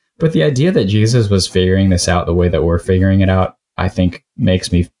think. But the idea that Jesus was figuring this out the way that we're figuring it out, I think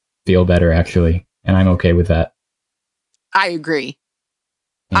makes me feel better, actually. And I'm okay with that. I agree.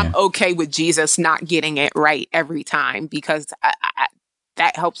 Yeah. I'm okay with Jesus not getting it right every time, because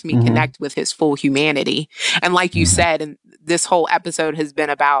that helps me connect with his full humanity. And like you said, and this whole episode has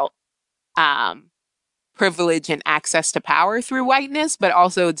been about privilege and access to power through whiteness, but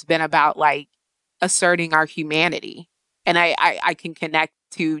also it's been about like asserting our humanity. And I can connect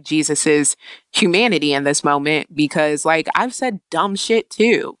to Jesus's humanity in this moment, because like I've said dumb shit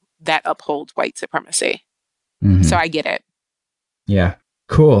too that upholds white supremacy. So I get it. Yeah.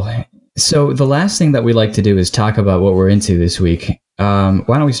 Cool. So the last thing that we like to do is talk about what we're into this week. Why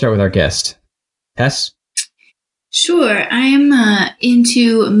don't we start with our guest? Tess? Sure. I'm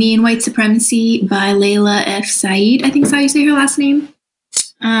into Me and White Supremacy by Layla F. Said. I think that's how you say her last name.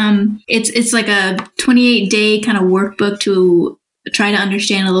 It's like a 28-day kind of workbook to try to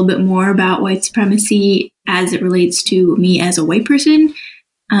understand a little bit more about white supremacy as it relates to me as a white person.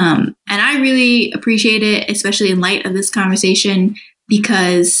 And I really appreciate it, especially in light of this conversation,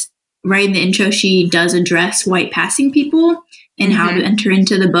 because right in the intro, she does address white passing people and how to enter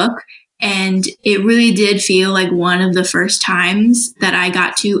into the book. And it really did feel like one of the first times that I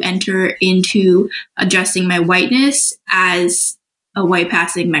got to enter into addressing my whiteness as a white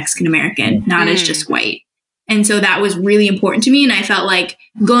passing Mexican American, not as just white. And so that was really important to me. And I felt like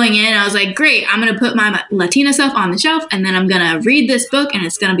going in, I was like, great, I'm going to put my Latina stuff on the shelf, and then I'm going to read this book, and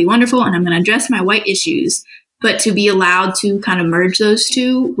it's going to be wonderful, and I'm going to address my white issues. But to be allowed to kind of merge those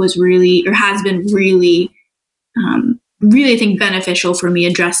two was really, or has been really, really, I think, beneficial for me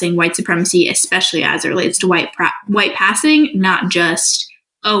addressing white supremacy, especially as it relates to white passing, not just,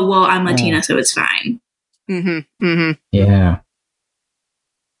 oh, well, I'm Latina, so it's fine. Yeah.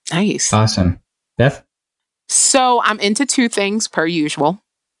 Nice. Awesome. Beth? So I'm into two things per usual.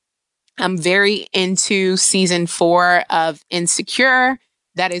 I'm very into season 4 of Insecure.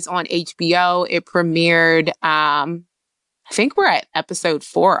 That is on HBO. It premiered, I think we're at episode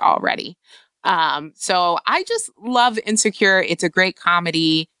 4 already. So I just love Insecure. It's a great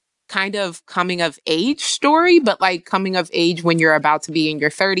comedy, kind of coming of age story, but like coming of age when you're about to be in your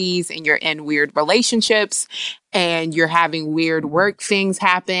 30s and you're in weird relationships and you're having weird work things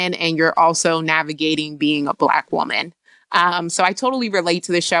happen, and you're also navigating being a Black woman. So I totally relate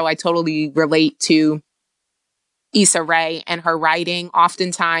to the show. I totally relate to Issa Rae and her writing.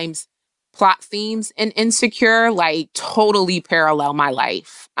 Oftentimes plot themes in Insecure like totally parallel my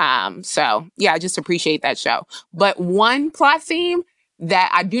life. So yeah, I just appreciate that show. But one plot theme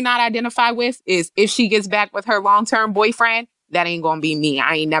that I do not identify with is if she gets back with her long-term boyfriend, that ain't gonna be me.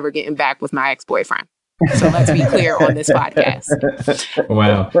 I ain't never getting back with my ex-boyfriend. So let's be clear on this podcast.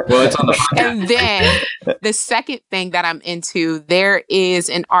 Wow. Well, it's on the podcast. And then the second thing that I'm into, there is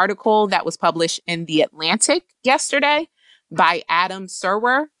an article that was published in The Atlantic yesterday by Adam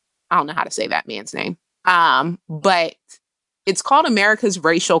Serwer. I don't know how to say that man's name. But it's called America's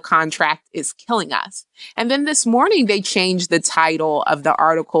Racial Contract is Killing Us. And then this morning they changed the title of the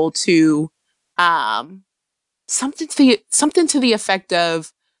article to something to the effect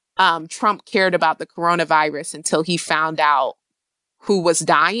of Trump cared about the coronavirus until he found out who was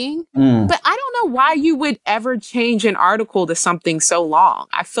dying. But I don't know why you would ever change an article to something so long.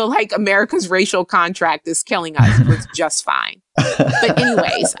 I feel like America's Racial Contract is Killing Us was just fine. But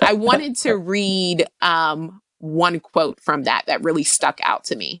anyways, I wanted to read one quote from that really stuck out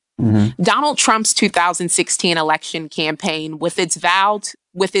to me. Mm-hmm. Donald Trump's 2016 election campaign, with its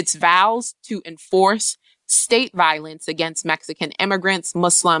vows to enforce state violence against Mexican immigrants,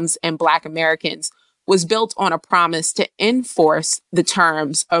 Muslims, and Black Americans, was built on a promise to enforce the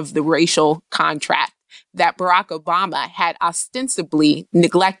terms of the racial contract that Barack Obama had ostensibly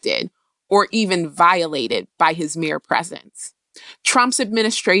neglected or even violated by his mere presence. Trump's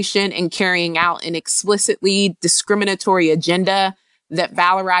administration, in carrying out an explicitly discriminatory agenda that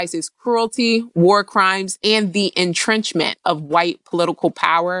valorizes cruelty, war crimes, and the entrenchment of white political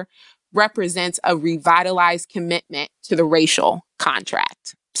power, represents a revitalized commitment to the racial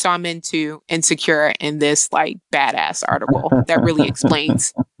contract. So I'm into Insecure in this like badass article that really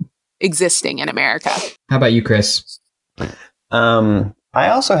explains existing in America. How about you, Chris? I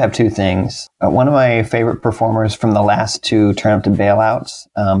also have two things. One of my favorite performers from the last two Turn Up the Bailouts,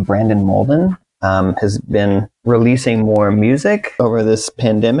 Brandon Molden, has been releasing more music over this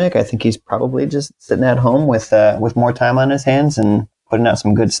pandemic. I think he's probably just sitting at home with more time on his hands and putting out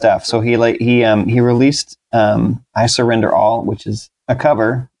some good stuff. So he released I Surrender All, which is a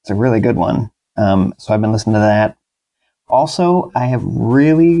cover. It's a really good one. So I've been listening to that. Also, I have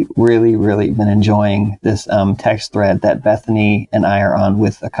really, really, really been enjoying this text thread that Bethany and I are on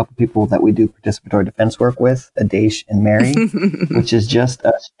with a couple people that we do participatory defense work with, Adash and Mary, which is just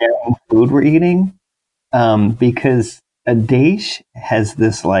us sharing food we're eating. Because Adash has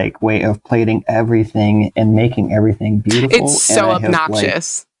this like way of plating everything and making everything beautiful. It's so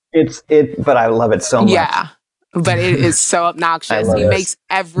obnoxious. But I love it so much. Yeah, but it is so obnoxious. He makes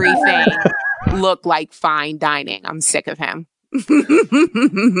everything look like fine dining. I'm sick of him.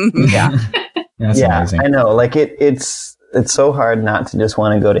 Yeah. That's amazing. I know. Like it's so hard not to just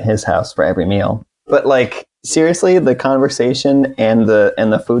want to go to his house for every meal. But like seriously, the conversation and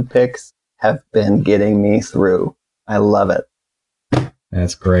the food pics have been getting me through. I love it.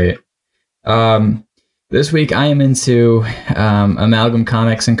 That's great. This week I am into Amalgam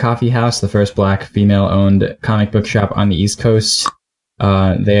Comics and Coffee House, the first Black female-owned comic book shop on the East Coast.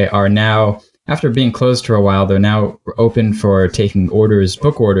 They are now, after being closed for a while, they're now open for taking orders,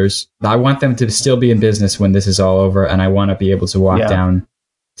 book orders. I want them to still be in business when this is all over, and I want to be able to walk down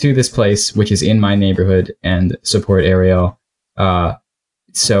to this place, which is in my neighborhood, and support Ariel.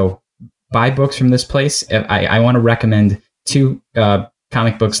 So buy books from this place. I want to recommend two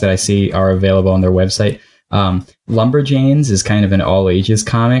comic books that I see are available on their website. Lumberjanes is kind of an all ages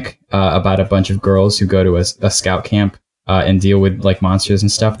comic about a bunch of girls who go to a scout camp and deal with like monsters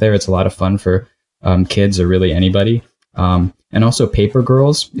and stuff there. It's a lot of fun for kids or really anybody. And also Paper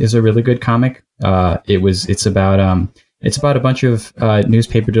Girls is a really good comic. It's about a bunch of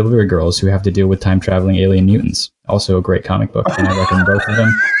newspaper delivery girls who have to deal with time traveling alien mutants. Also a great comic book, and I recommend both of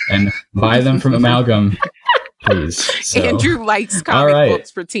them. And buy them from Amalgam, please. So, Andrew likes comic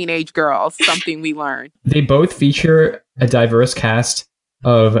books for teenage girls, something we learned. They both feature a diverse cast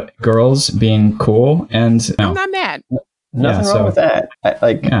of girls being cool, and I'm not mad. Nothing wrong with that.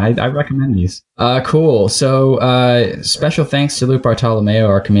 I recommend these. Cool. So special thanks to Luke Bartolomeo,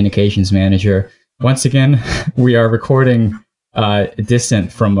 our communications manager. Once again, we are recording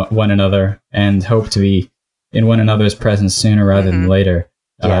distant from one another and hope to be in one another's presence sooner rather than later.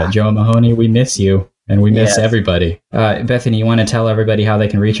 Joe Mahoney, we miss you. And we miss everybody. Bethany, you want to tell everybody how they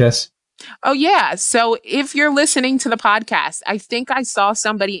can reach us? Oh, yeah. So if you're listening to the podcast, I think I saw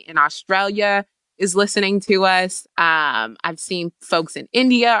somebody in Australia is listening to us. I've seen folks in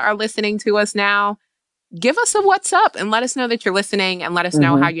India are listening to us now. Give us a what's up and let us know that you're listening, and let us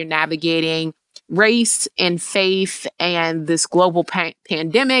know how you're navigating race and faith and this global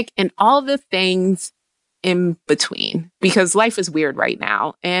pandemic and all the things in between, because life is weird right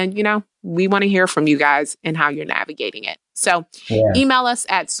now. And, you know, we want to hear from you guys and how you're navigating it. So email us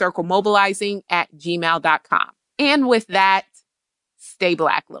at circlemobilizing@gmail.com. And with that, stay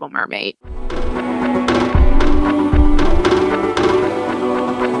Black, Little Mermaid.